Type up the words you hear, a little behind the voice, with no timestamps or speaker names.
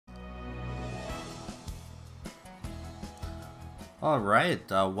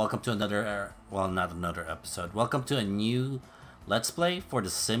Alright, welcome to another, well, not another episode. Welcome to a new Let's Play for The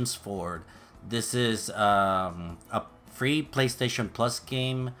Sims 4. This is a free PlayStation Plus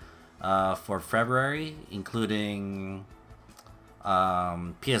game for February, including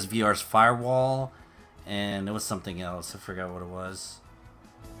PSVR's Firewall, and it was something else. I forgot what it was.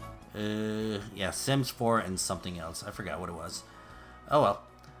 Yeah, Sims 4 and something else. I forgot what it was. Oh well.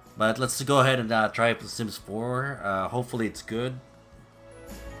 But let's go ahead and try Sims 4. Hopefully it's good.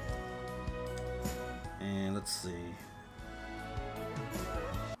 And let's see.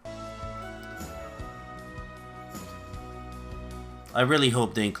 I really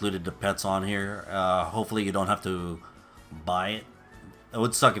hope they included the pets on here. Hopefully you don't have to buy it. It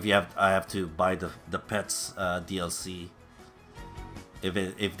would suck if I have to buy the pets DLC.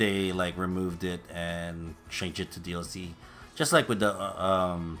 If they like removed it and changed it to DLC, just like with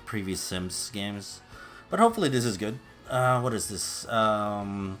the previous Sims games. But hopefully this is good. What is this?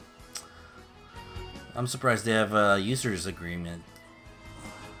 I'm surprised they have a users agreement.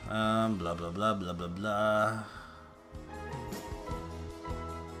 Blah blah blah blah blah blah.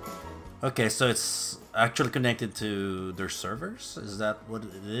 Okay, so it's actually connected to their servers? Is that what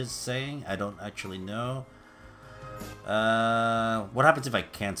it is saying? I don't actually know. What happens if I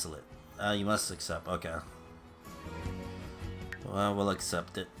cancel it? You must accept. Okay. Well, we'll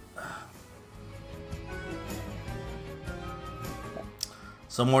accept it.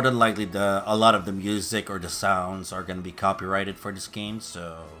 So more than likely, a lot of the music or the sounds are going to be copyrighted for this game,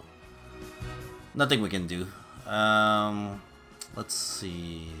 so nothing we can do. Let's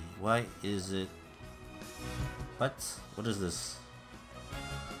see. Why is it? What is this?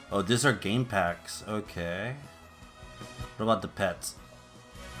 Oh, these are game packs. Okay. What about the pets?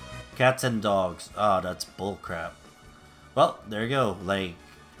 Cats and dogs. Oh, that's bullcrap. Well, there you go. Like,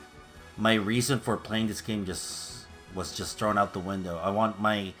 my reason for playing this game was just thrown out the window. I want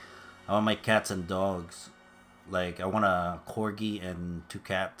my cats and dogs. Like, I want a corgi and 2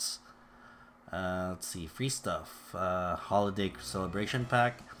 cats. Let's see, free stuff. Holiday celebration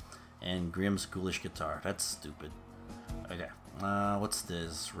pack and Grimm's Ghoulish guitar. That's stupid. Okay. What's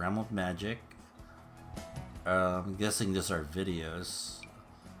this? Realm of Magic. I'm guessing these are videos.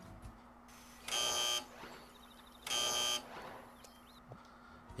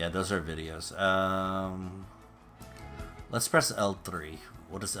 Yeah, those are videos. Let's press L3.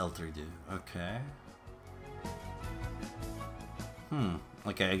 What does L3 do? Okay.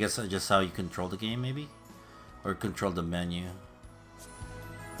 Okay, I guess that's just how you control the game, maybe? Or control the menu.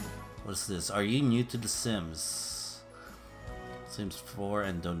 What's this? Are you new to The Sims? Sims 4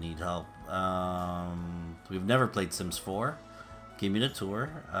 and don't need help. We've never played Sims 4. Give me the tour.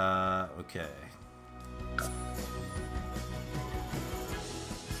 Okay.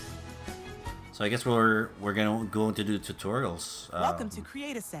 So I guess we're going to do tutorials. Welcome to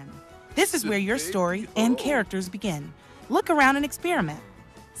Create a Sim. This is where your story and characters begin. Look around and experiment.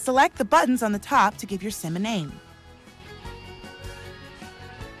 Select the buttons on the top to give your sim a name.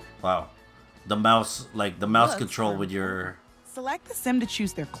 Wow. The mouse control with your... Select the sim to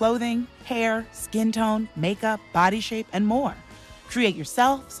choose their clothing, hair, skin tone, makeup, body shape, and more. Create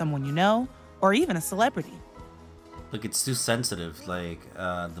yourself, someone you know, or even a celebrity. Look, it's too sensitive. Like,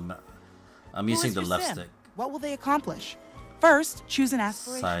 I'm using the left stick. What will they accomplish? First, choose an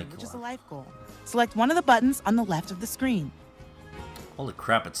aspiration, which is a life goal. Select one of the buttons on the left of the screen. Holy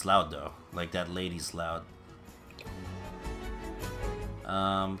crap, it's loud though. Like, that lady's loud.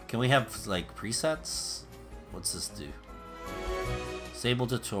 Can we have, like, presets? What's this do? Disable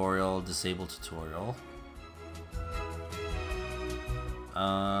tutorial, disable tutorial.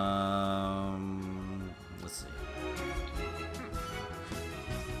 Let's see.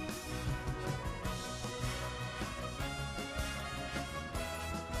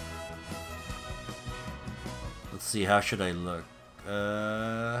 Let's see, how should I look?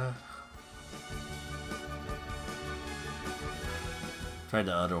 Try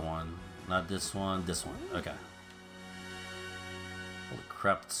the other one. Not this one, this one. Okay. Holy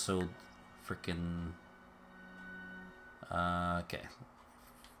crap, it's so freaking... okay.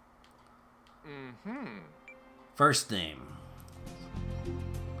 First name.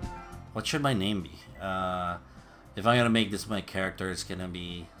 What should my name be? If I'm gonna make this my character, it's gonna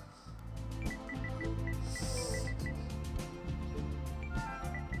be...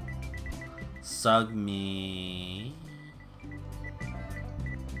 Sugmi.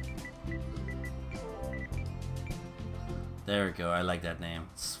 There we go. I like that name.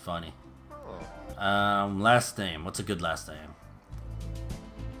 It's funny. Last name. What's a good last name?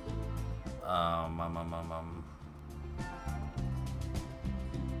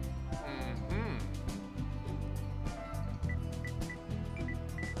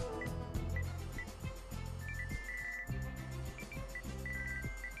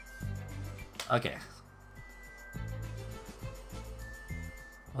 Okay.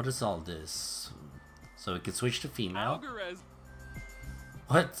 What is all this? So we can switch to female.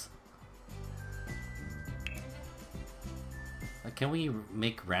 What? Can we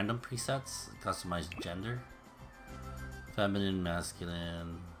make random presets? Customize gender? Feminine,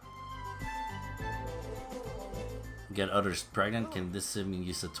 masculine. Get others pregnant. Can this sim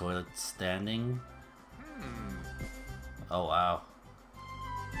use the toilet standing? Oh wow.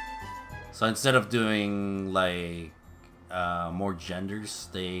 So instead of doing like more genders,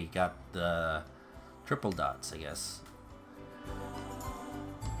 they got the triple dots, I guess.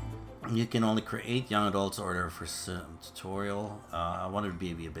 You can only create young adults order for some tutorial. I wanted to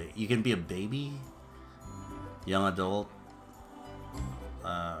be a baby. You can be a baby, young adult.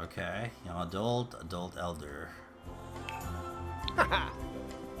 Okay, young adult, adult elder.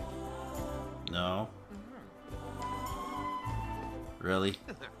 No. Really?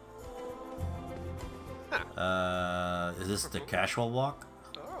 Is this the casual walk?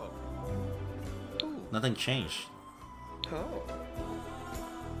 Nothing changed.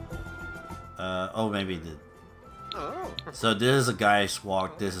 Oh, maybe it did. So this is a guy's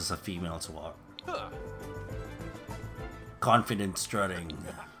walk, this is a female's walk. Confident strutting.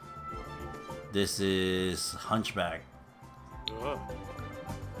 This is hunchback.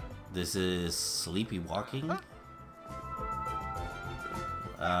 This is sleepy walking.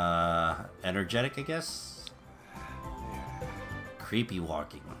 Energetic, I guess. Creepy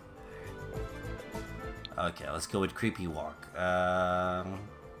walking. Okay, let's go with creepy walk.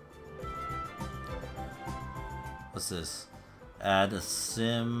 What's this? Add a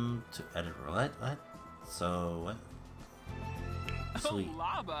sim to edit roulette? What? So what? Sweet. Oh,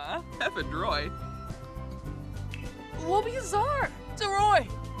 lava. Droid. What bizarre? Deroy.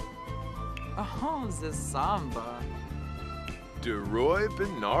 Oh, the samba. Deroy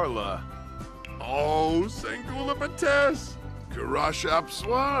Benarla. Oh, Sangula Bates. Karashap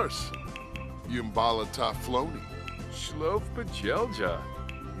Swars. Yumbala Tafloni. Shlov Bajelja.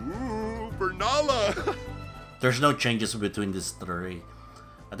 Ooh, Bernala. There's no changes between these three.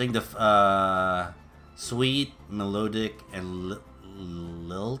 I think the sweet, melodic, and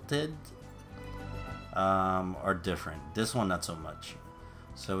lilted are different. This one not so much.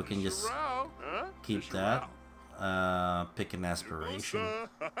 So we can just keep that. Pick an aspiration.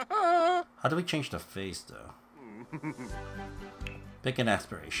 How do we change the face though? Pick an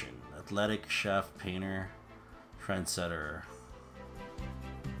aspiration. Athletic, chef, painter, trendsetter.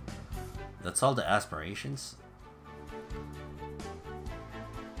 That's all the aspirations?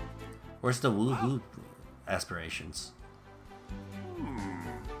 Where's the woohoo aspirations?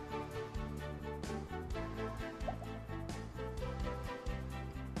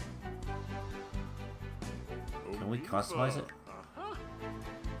 Can we customize it?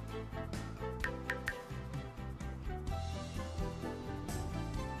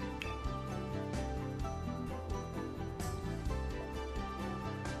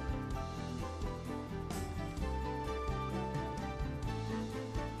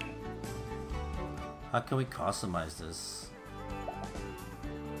 How can we customize this?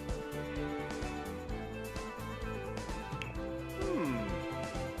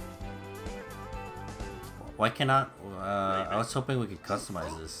 Why cannot? I was hoping we could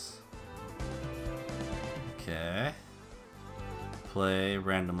customize this. Okay. Play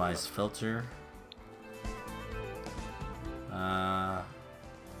randomized filter.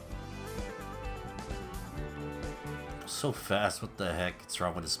 So fast. What the heck? What's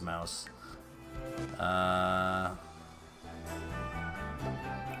wrong with this mouse?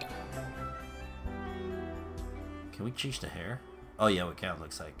 Can we change the hair? Oh yeah, we can.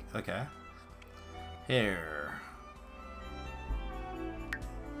 Looks like. Okay. Hair.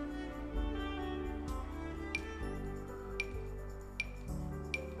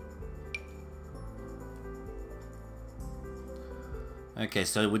 Okay,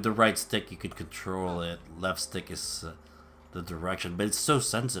 so with the right stick you can control it. Left stick is the direction, but it's so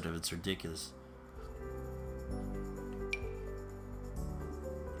sensitive, it's ridiculous.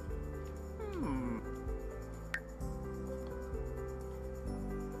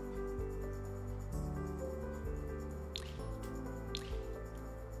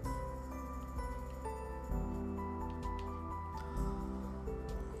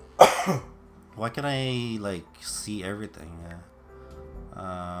 Why can I like see everything?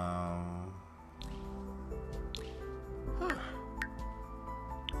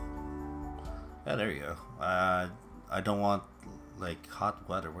 Yeah, there you go. I don't want like hot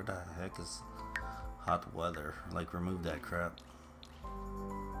weather. Where the heck is hot weather? Like remove that crap.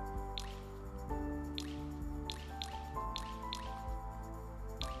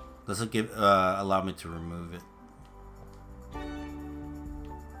 Does it give allow me to remove it?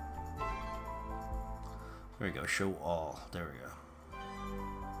 There we go. Show all. There we go.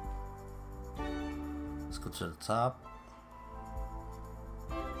 Let's go to the top.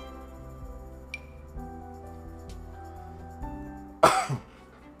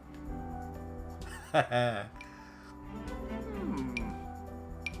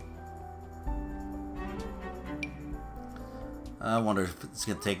 I wonder if it's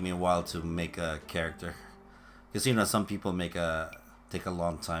gonna take me a while to make a character, because you know some people take a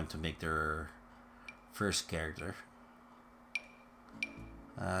long time to make their first character.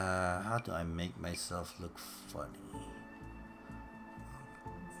 How do I make myself look funny?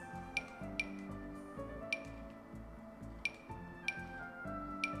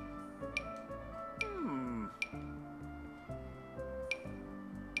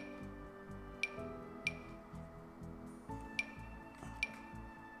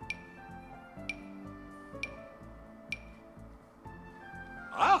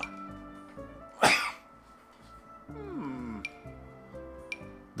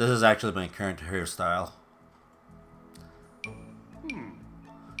 This is actually my current hairstyle.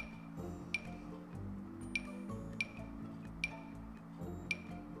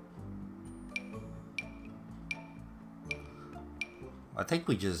 I think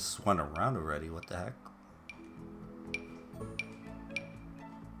we just went around already. What the heck?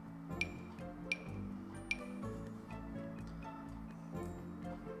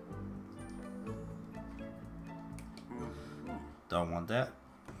 Don't want that.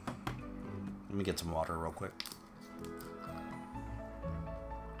 Let me get some water real quick.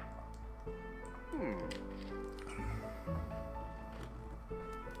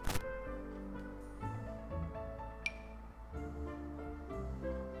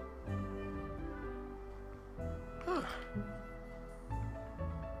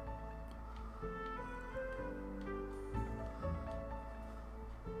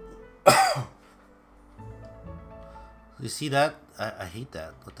 You see that? I hate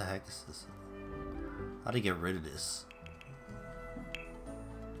that. What the heck is this? How do you get rid of this?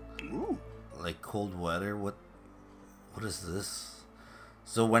 Ooh. Like cold weather? What is this?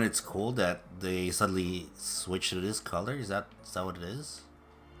 So when it's cold that they suddenly switch to this color? Is that what it is?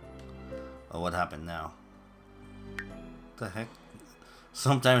 Oh, what happened now? What the heck?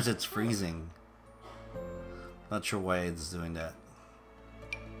 Sometimes it's freezing. Not sure why it's doing that.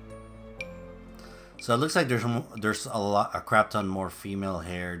 So it looks like there's a crap ton more female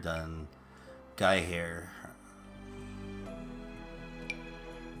hair than guy hair.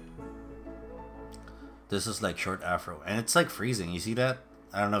 This is like short afro, and it's like freezing. You see that?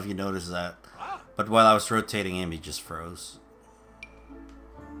 I don't know if you noticed that, but while I was rotating him, he just froze.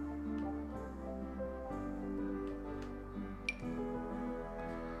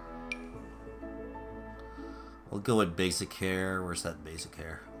 We'll go with basic hair. Where's that basic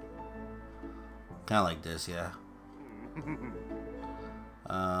hair? Kind of like this, yeah.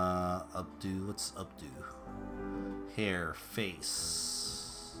 Updo. What's updo? Hair,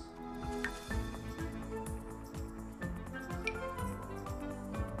 face.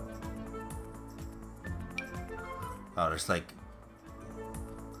 Oh, there's like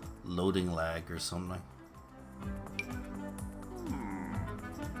loading lag or something.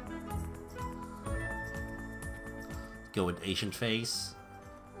 Go with Asian face.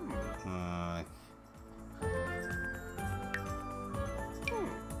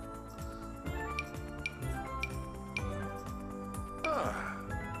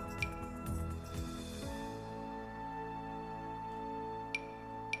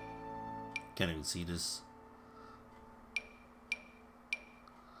 Can't even see this.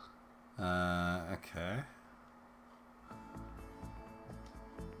 Okay.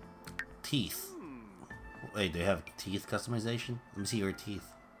 Teeth. Wait, they have teeth customization? Let me see your teeth.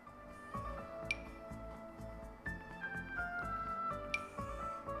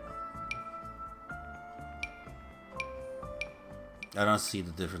 I don't see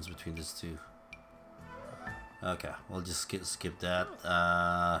the difference between these two. Okay, we'll just skip that.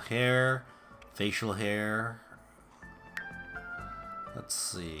 Hair, facial hair. Let's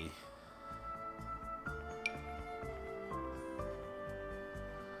see.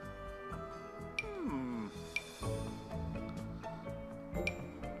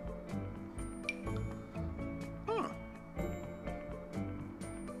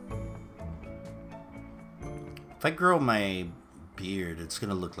 If I grow my beard, it's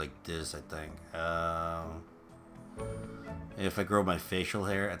gonna look like this, I think. If I grow my facial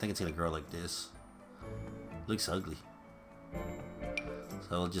hair, I think it's gonna grow like this. Looks ugly. So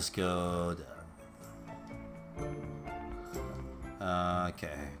we'll just go.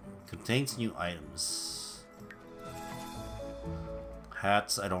 Okay, Contains new items.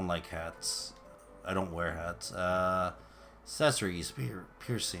 Hats. I don't like hats. I don't wear hats. Accessories.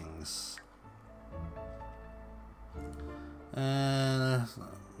 Piercings. Not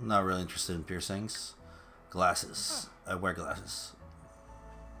really interested in piercings. Glasses. I wear glasses.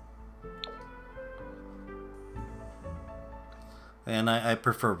 And I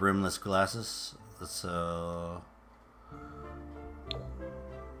prefer rimless glasses. So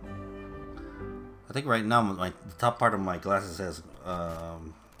I think right now the top part of my glasses has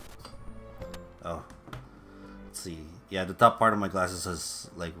oh, let's see. Yeah, the top part of my glasses has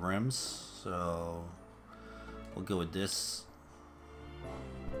like rims. So we'll go with this.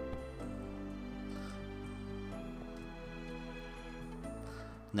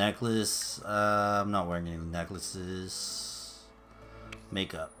 Necklace. I'm not wearing any necklaces.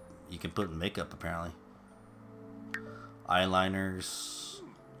 Makeup. You can put makeup apparently. Eyeliners.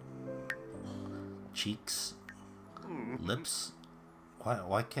 Cheeks. Lips.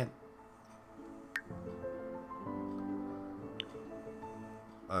 Why can't...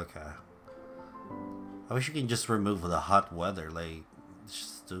 Okay. I wish you can just remove the hot weather. Like, it's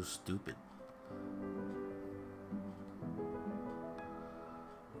just so stupid.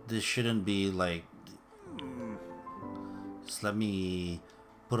 This shouldn't be like... Just let me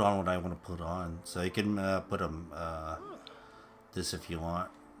put on what I want to put on. So you can put this if you want.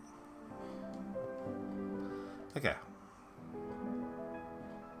 Okay.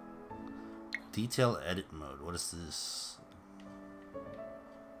 Detail edit mode. What is this?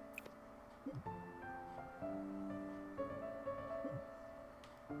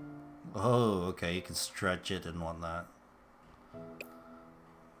 Oh, okay. You can stretch it and whatnot.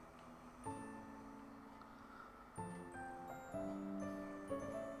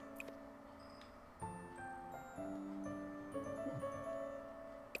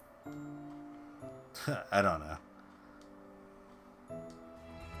 I don't know.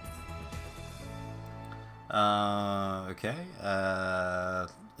 Okay.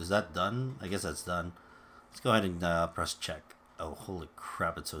 Is that done? I guess that's done. Let's go ahead and press check. Oh, holy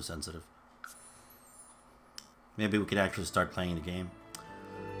crap, it's so sensitive. Maybe we could actually start playing the game.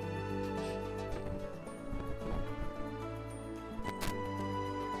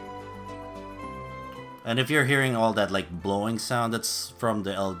 And if you're hearing all that like blowing sound, that's from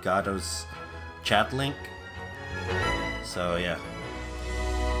the Elgato's chat link. So yeah,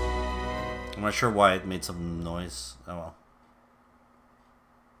 I'm not sure why it made some noise. Oh well.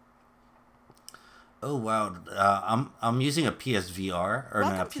 Oh wow, I'm using a PSVR or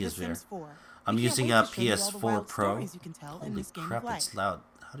not a PSVR. I'm using a PS4 Pro. Holy crap, it's loud.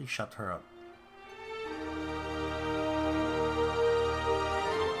 How do you shut her up?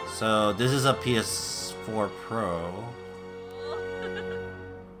 So this is a PS4 Pro.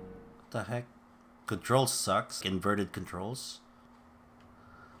 What the heck? Control sucks. Inverted controls.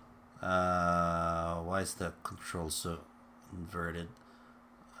 Why is the control so inverted?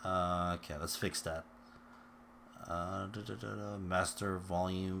 Okay, let's fix that. Master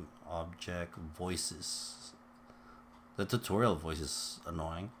volume object voices. The tutorial voice is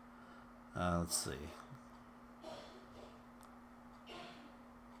annoying. Let's see.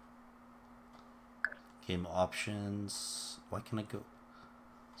 Game options. Why can I go?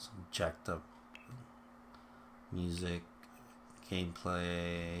 Some jacked up music,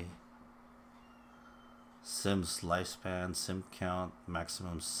 gameplay, Sims lifespan, sim count,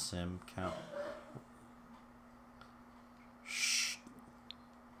 maximum sim count. Shh.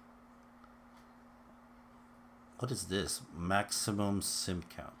 What is this? Maximum sim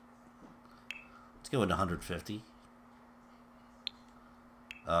count. Let's go with 150.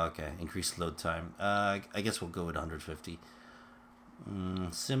 Okay, increased load time. I guess we'll go with 150.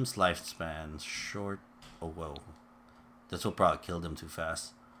 Sims lifespan, short. Oh, whoa. This will probably kill them too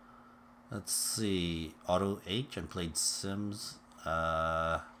fast. Let's see. Auto H and played Sims.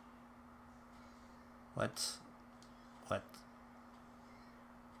 What? What?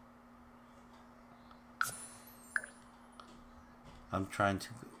 I'm trying to...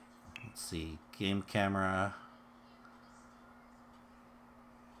 Let's see. Game camera.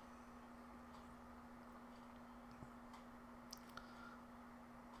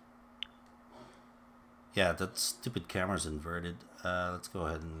 Yeah, that stupid camera's inverted. Let's go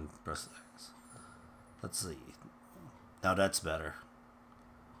ahead and press X. Let's see. Now that's better.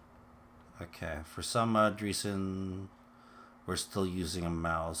 Okay, for some odd reason, we're still using a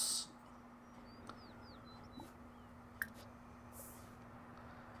mouse.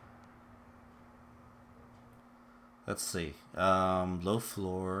 Let's see. Low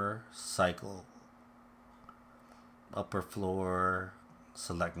floor, cycle. Upper floor,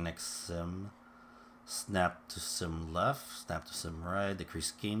 Select next sim. Snap to sim left. Snap to sim right.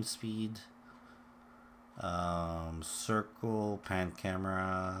 Decrease game speed. Circle, pan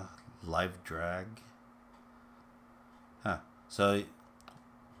camera, live drag. Huh. So it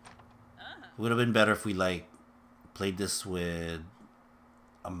would have been better if we like played this with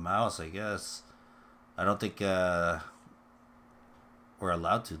a mouse, I guess. I don't think we're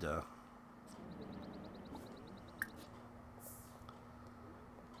allowed to though.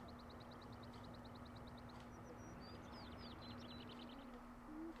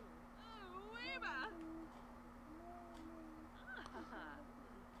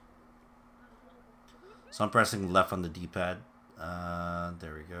 So I'm pressing left on the D-pad.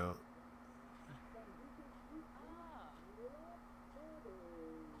 There we go.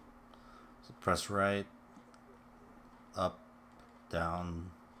 So press right, up,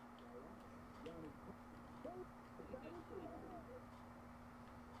 down.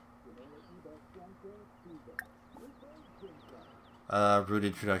 Root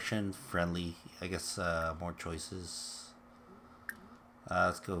introduction, friendly. I guess more choices.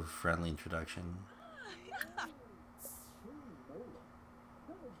 Let's go friendly introduction.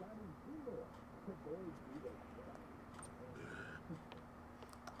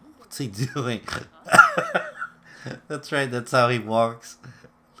 What's he doing? That's right, that's how he walks.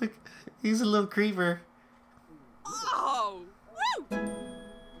 Look, he's a little creeper. Oh! Woo!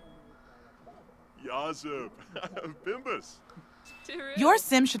 Yazub. Bimbus. Your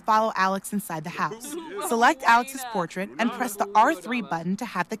sim should follow Alex inside the house. Select Alex's portrait and press the R3 button to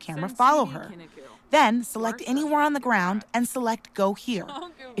have the camera follow her. Then select anywhere on the ground and select Go Here.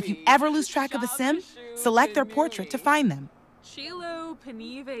 If you ever lose track of a sim, select their portrait to find them. Chilo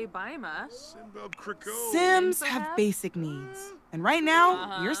Panive Baima. Sims have basic needs. And right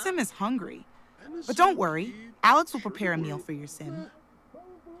now, your sim is hungry. But don't worry, Alex will prepare a meal for your sim.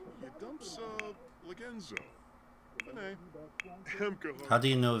 How do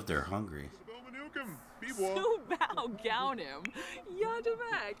you know if they're hungry?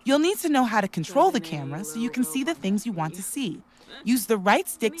 You'll need to know how to control the camera so you can see the things you want to see. Use the right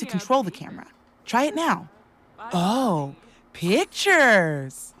stick to control the camera. Try it now. Oh,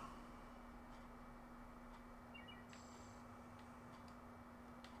 pictures!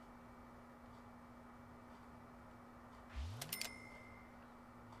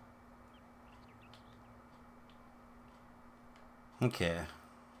 Okay.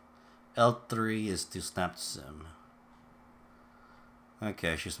 L3 is to snap sim.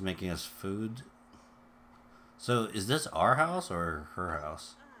 Okay, she's making us food. So, is this our house or her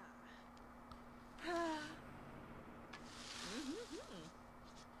house?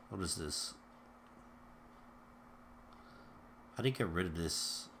 What is this? How do you get rid of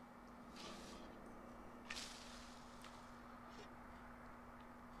this?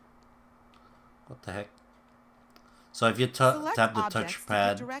 What the heck? So if you tap the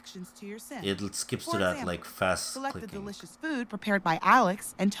touchpad, it skips to that like fast select clicking. the delicious food prepared by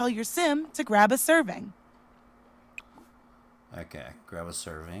Alex and tell your sim to grab a serving. Okay, grab a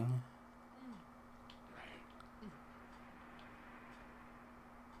serving.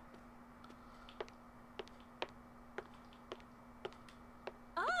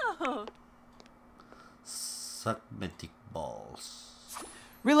 Oh. Submitic balls.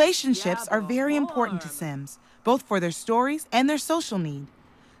 Relationships are very important to Sims, both for their stories and their social need.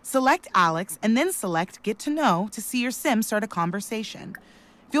 Select Alex and then select Get to Know to see your Sim start a conversation.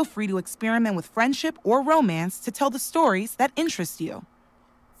 Feel free to experiment with friendship or romance to tell the stories that interest you.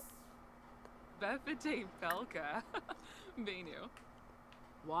 Befete Pelka. Venu.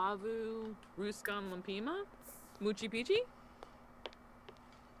 Wavu Ruskan Lampima? Muchi Pichi?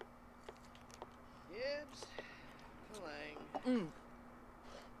 Gibbs. Lang.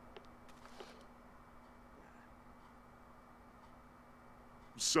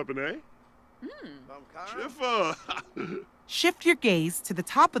 Subane? Shift your gaze to the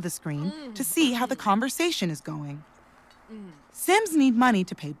top of the screen to see how the conversation is going. Sims need money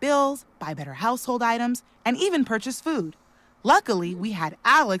to pay bills, buy better household items, and even purchase food. Luckily, we had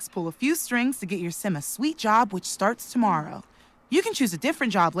Alex pull a few strings to get your Sim a sweet job which starts tomorrow. You can choose a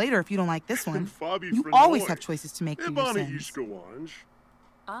different job later if you don't like this one. You always have choices to make for your Sims.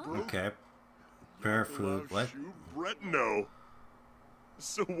 Okay. Prepare food. What? Retino.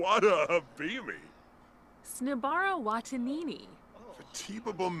 Sawada Habimi. Snibara Watanini.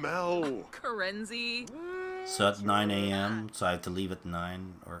 Fatiba Bamel. Karenzi. So at 9 a.m., so I have to leave at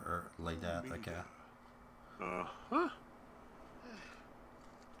 9 or like that. Okay. Uh-huh.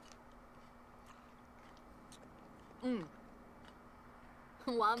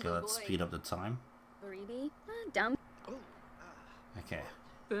 Okay, let's speed up the time. Down. Okay.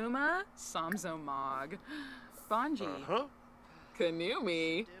 Buma, Samzo Mog, Bonji, Uh-huh.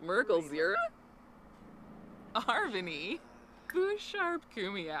 Kanumi, Merkel Zira, Arvini, Boo Sharp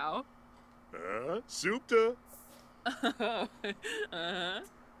Kumiao. Supta.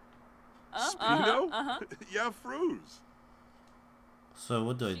 Spino? Yeah, Fruz. So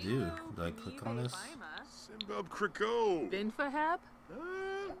what do I do? Do I click on this? Simbab Kriko. Binfaheb?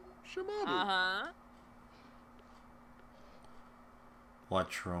 Shamabu.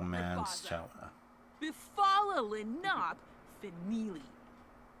 Watch romance. Chow. Bifala Linop, Finili.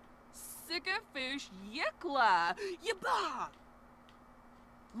 Sikafish Yikla, Yaba.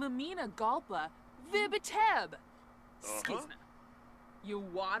 Lamina Galpa, Vibiteb. Skizna.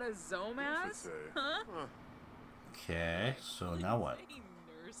 Yuwata Zomaz? Huh? Okay, so now what?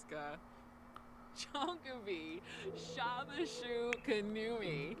 Nurska. Chonkavi, Shabashu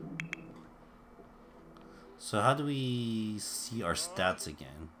Kanumi. So how do we see our stats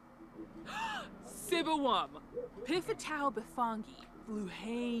again? Sibawum, Pifatau Bifangi,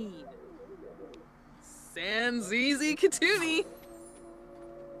 Fluhane. Sanzizi Katuni.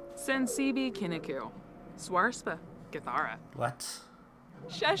 Sensibi Kinaku. Swarspa, Gathara. What?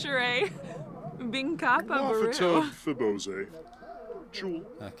 Sheshere, Binkapa Wafata Baru. Fibose. Jewel.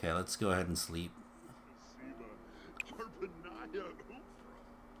 Okay, let's go ahead and sleep. Arbanaya Ufra.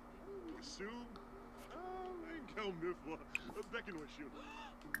 Sub. Enkel Mifla. Beckenwishu.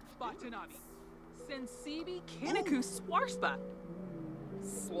 Batanami. Sensibi Kinaku Swarspa.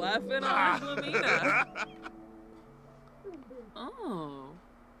 Sleffin Arglamina. Oh,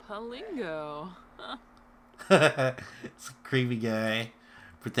 Palingo. It's a creepy guy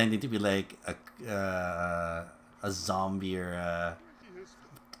pretending to be like a zombie or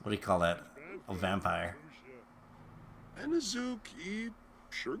what do you call that? A vampire. Anazook E.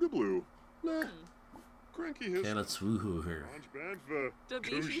 Sugarblue. Nah. Cranky his. Okay, let's woohoo her. Banfa.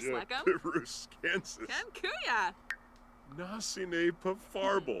 Dabishi Sleko. Pyrrhus Kansas. Kankuya. Nasine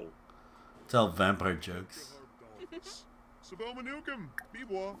Pafarble. Tell vampire jokes. Sabomanukum.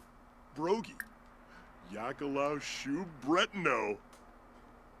 Bebois. Brogy. Yakalau Shu Bretno.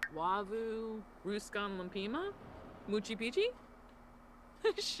 Wavu, Ruskan Lampima, Muchi Pichi,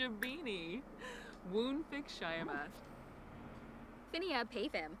 Shabini, Woonfik Shayamat. Finia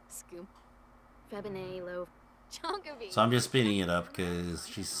Payfam, Scoop, Febine Loaf, Chonkavi. So I'm just speeding it up because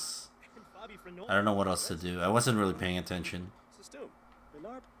she's... I don't know what else to do. I wasn't really paying attention.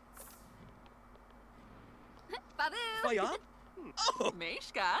 Babu!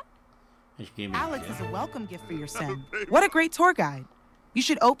 Meshka. She gave me Alex a is gift. a welcome gift for your sim. What a great tour guide. You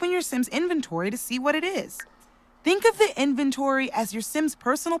should open your sim's inventory to see what it is. Think of the inventory as your sim's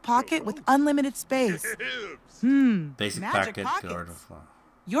personal pocket with unlimited space. Basic Magic packet. pockets. Garden flower.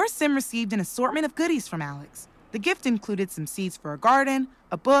 Your sim received an assortment of goodies from Alex. The gift included some seeds for a garden,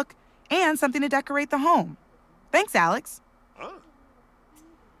 a book, and something to decorate the home. Thanks, Alex.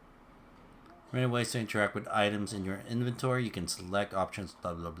 Many ways to interact with items in your inventory. You can select options,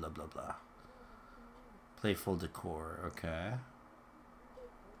 blah, blah, blah, blah, blah. Playful decor, okay.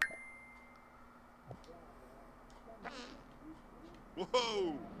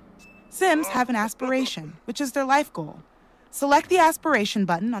 Whoa! Sims have an aspiration, which is their life goal. Select the aspiration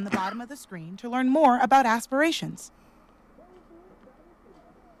button on the bottom of the screen to learn more about aspirations.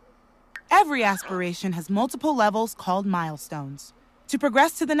 Every aspiration has multiple levels called milestones. To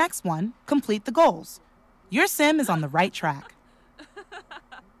progress to the next one, complete the goals. Your sim is on the right track.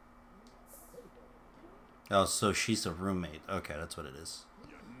 Oh, so she's a roommate. Okay, that's what it is.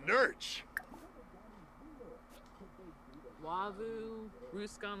 Nurch! Wavu,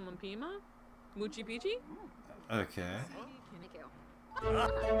 Ruskan Lampima, Muchi Pichi. Okay.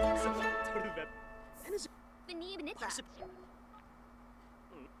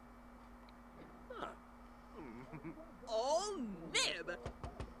 Oh, nib.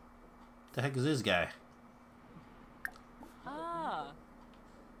 The heck is this guy? Ah,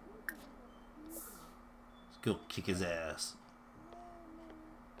 Let's go kick his ass.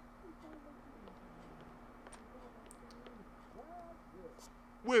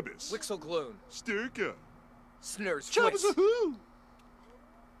 Wibbis. Wixelgloon. Sturka. Snurs Chavas Twist. a who?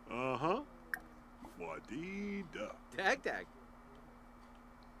 Uh-huh. Wadida. Dag Dag.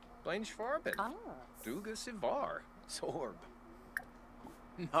 Blaine Schwarben. Duga Sivar. Sorb.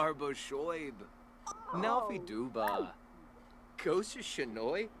 Narbo Shoib. Nalfi Duba. Gosha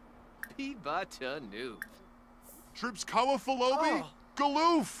Shanoi. Pibata Noob. Trips Kawafalobi.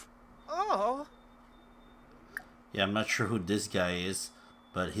 Galoof. Oh. Yeah, I'm not sure who this guy is,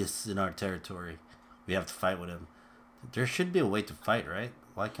 but he's in our territory. We have to fight with him. There should be a way to fight, right?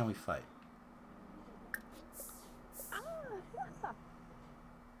 Why can't we fight?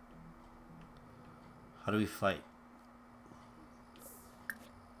 How do we fight?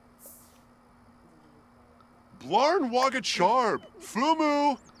 Blarn Wagacharb.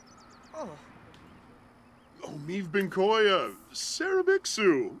 Fumu. Oh. Omiv Benkoya.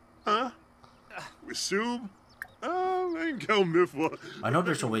 Sarabixu. Huh? Wisub. Engel Mifwa. I know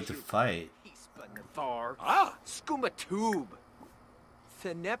there's a way to fight. Navar. Ah, Skumatube.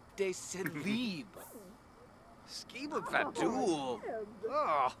 Thanep de Selib. Skiba Fatul.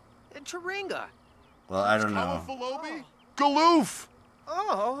 Oh, and Taringa. Well, I don't know. Kawafalobi. Galoof.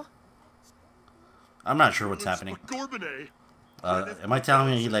 Oh. I'm not sure what's happening. Gorbane. Am I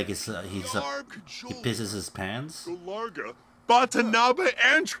telling you like he pisses his pants? Golarga. Batanaba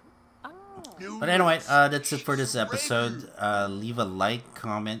and. But anyway, that's it for this episode. Leave a like,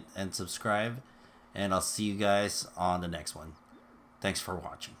 comment, and subscribe. And I'll see you guys on the next one. Thanks for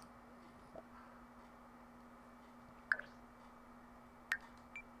watching.